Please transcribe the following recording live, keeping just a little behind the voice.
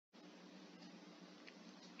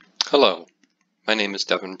Hello, my name is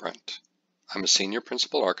Devin Brent. I'm a Senior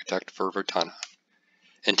Principal Architect for Virtana.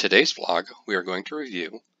 In today's vlog, we are going to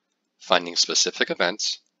review finding specific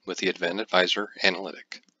events with the Event Advisor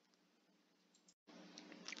Analytic.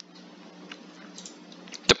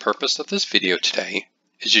 The purpose of this video today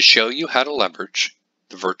is to show you how to leverage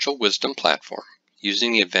the VirtualWisdom platform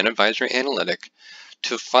using the Event Advisor Analytic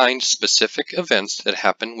to find specific events that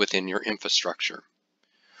happen within your infrastructure.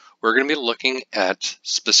 We're going to be looking at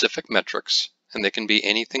specific metrics, and they can be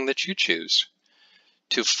anything that you choose,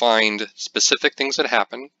 to find specific things that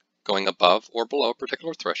happen going above or below a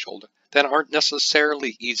particular threshold that aren't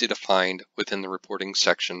necessarily easy to find within the reporting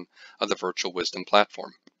section of the VirtualWisdom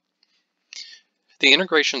platform. The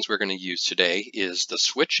integrations we're going to use today is the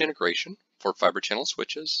switch integration for fiber channel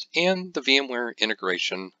switches and the VMware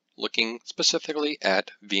integration looking specifically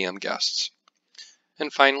at VM guests.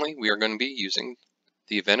 And finally, we are going to be using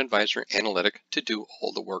the Event Advisor Analytic to do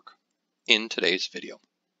all the work in today's video.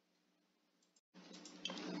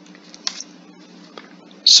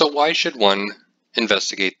 So why should one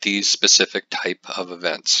investigate these specific type of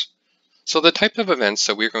events? So the type of events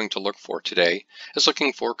that we're going to look for today is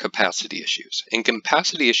looking for capacity issues. And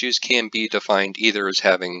capacity issues can be defined either as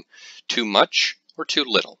having too much or too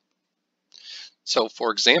little. So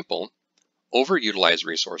for example, overutilized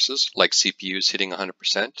resources like CPUs hitting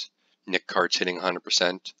 100%, NIC cards hitting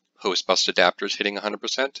 100%, host bus adapters hitting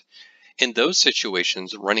 100%. In those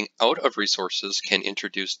situations, running out of resources can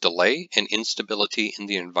introduce delay and instability in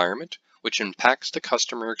the environment, which impacts the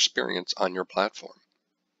customer experience on your platform.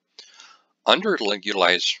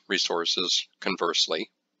 Underutilized resources, conversely,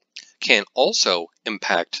 can also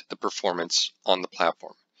impact the performance on the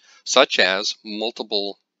platform, such as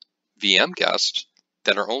multiple VM guests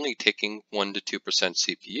that are only taking 1 to 2%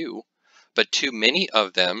 CPU, but too many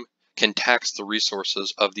of them can tax the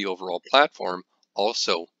resources of the overall platform,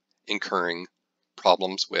 also incurring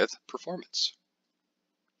problems with performance.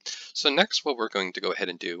 So next, what we're going to go ahead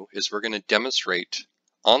and do is we're going to demonstrate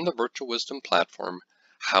on the VirtualWisdom platform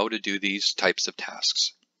how to do these types of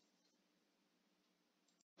tasks.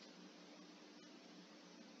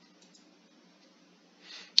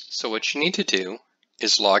 So what you need to do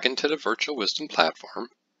is log into the VirtualWisdom platform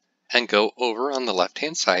and go over on the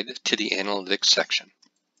left-hand side to the Analytics section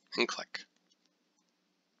and click.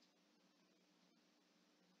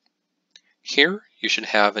 Here you should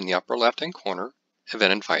have in the upper left-hand corner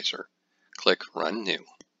Event Advisor. Click Run New.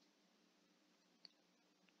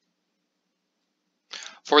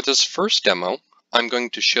 For this first demo, I'm going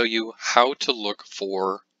to show you how to look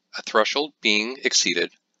for a threshold being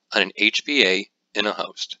exceeded on an HBA in a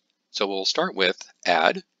host. So we'll start with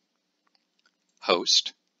Add,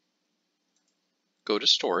 Host, go to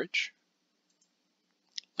Storage,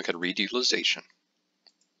 look at Read Utilization.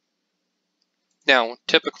 Now,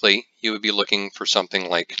 typically, you would be looking for something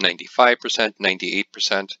like 95%,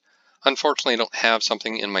 98%. Unfortunately, I don't have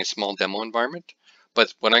something in my small demo environment,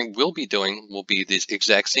 but what I will be doing will be this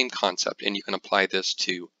exact same concept, and you can apply this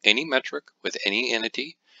to any metric with any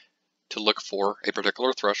entity to look for a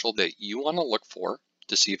particular threshold that you want to look for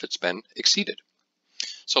to see if it's been exceeded.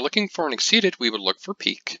 So looking for an exceeded, we would look for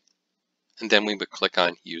peak, and then we would click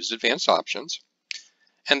on Use Advanced Options.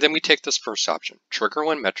 And then we take this first option, trigger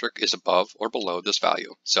when metric is above or below this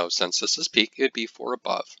value. So since this is peak, it would be for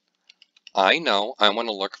above. I know I want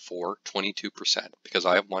to look for 22% because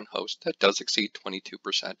I have one host that does exceed 22%.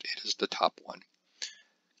 It is the top one.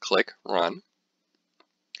 Click Run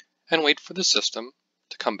and wait for the system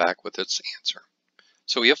to come back with its answer.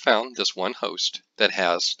 So we have found this one host that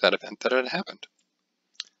has that event that had happened.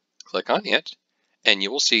 Click on it and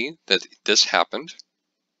you will see that this happened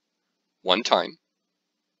one time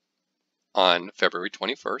on February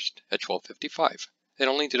 21st at 12:55. It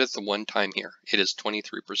only did it the one time here. It is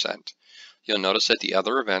 23%. You'll notice that the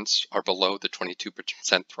other events are below the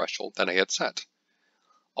 22% threshold that I had set.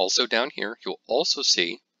 Also down here, you'll also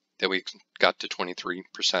see that we got to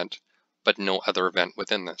 23%, but no other event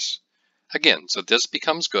within this. Again, so this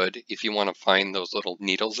becomes good if you want to find those little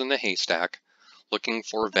needles in the haystack, looking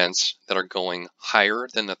for events that are going higher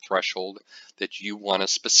than the threshold that you want to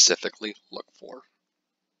specifically look for.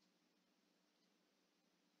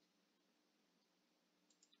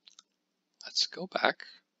 Let's go back.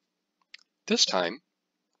 This time,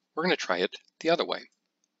 we're going to try it the other way.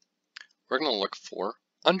 We're going to look for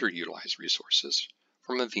underutilized resources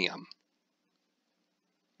from a VM.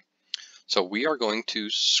 So we are going to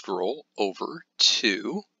scroll over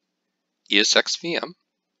to ESX VM.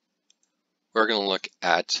 We're going to look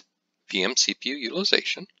at VM CPU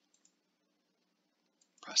utilization.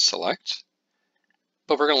 Press select,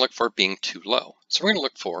 but we're going to look for it being too low. So we're going to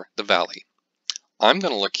look for the valley. I'm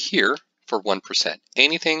going to look here for 1%,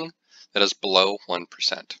 anything that is below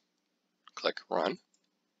 1%. Click Run,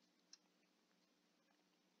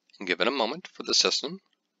 and give it a moment for the system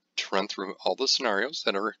to run through all the scenarios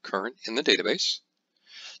that are current in the database,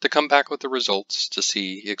 to come back with the results to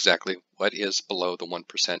see exactly what is below the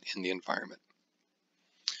 1% in the environment.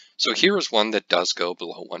 So here is one that does go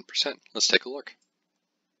below 1%. Let's take a look.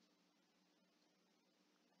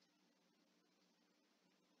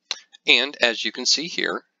 And as you can see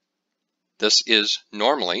here, this is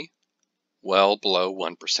normally well below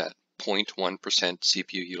 1%, 0.1%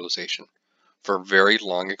 CPU utilization for very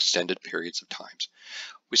long extended periods of times.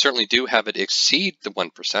 We certainly do have it exceed the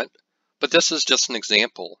 1%, but this is just an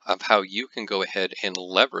example of how you can go ahead and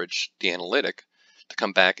leverage the analytic to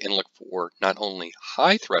come back and look for not only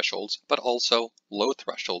high thresholds, but also low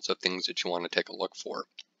thresholds of things that you want to take a look for.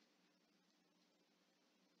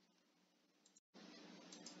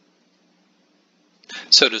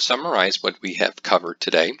 So to summarize what we have covered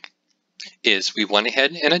today is we went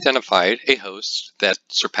ahead and identified a host that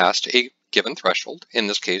surpassed a given threshold, in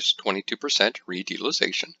this case 22% read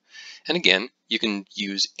utilization. And again, you can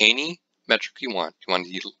use any metric you want. You want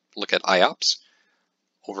to look at IOPS,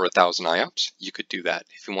 over 1,000 IOPS, you could do that.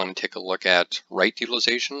 If you want to take a look at write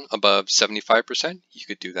utilization above 75%, you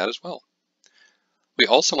could do that as well. We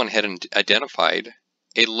also went ahead and identified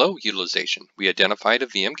a low utilization. We identified a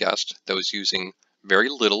VM guest that was using very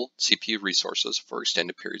little CPU resources for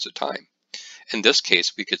extended periods of time. In this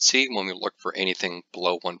case, we could see when we look for anything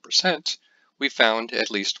below 1%, we found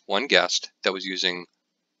at least one guest that was using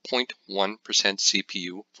 0.1%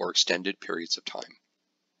 CPU for extended periods of time.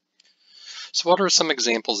 So what are some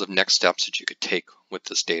examples of next steps that you could take with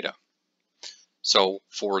this data? So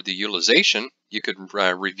for the utilization, you could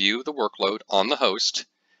review the workload on the host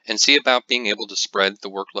and see about being able to spread the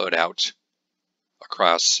workload out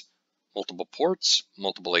across multiple ports,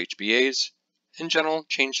 multiple HBAs. In general,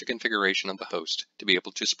 change the configuration of the host to be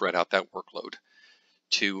able to spread out that workload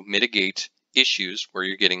to mitigate issues where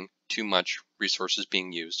you're getting too much resources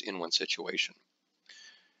being used in one situation.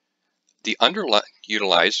 The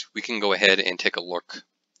underutilized, we can go ahead and take a look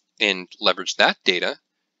and leverage that data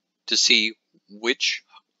to see which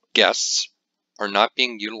guests are not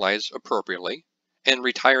being utilized appropriately and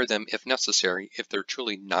retire them if necessary if they're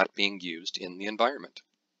truly not being used in the environment.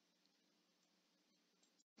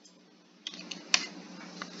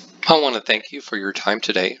 I want to thank you for your time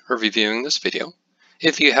today reviewing this video.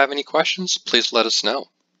 If you have any questions, please let us know.